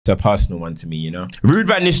a personal one to me, you know. Ruud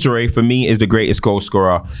van Nistelrooy for me is the greatest goal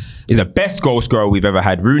scorer, is the best goal scorer we've ever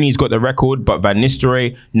had. Rooney's got the record, but Van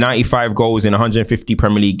Nistelrooy, 95 goals in 150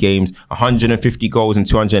 Premier League games, 150 goals in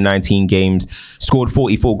 219 games, scored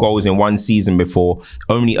 44 goals in one season before.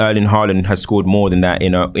 Only Erling Haaland has scored more than that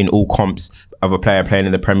in all comps of a player playing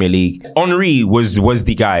in the Premier League. Henry was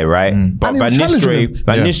the guy, right? But Van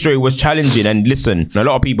Nistelrooy was challenging. And listen, a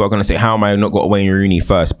lot of people are going to say, how am I not got Wayne Rooney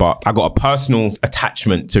first? But I got a personal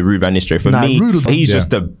attachment to Ruud van Nistelrooy. For me, he's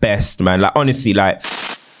just the best, man. Like, honestly, like...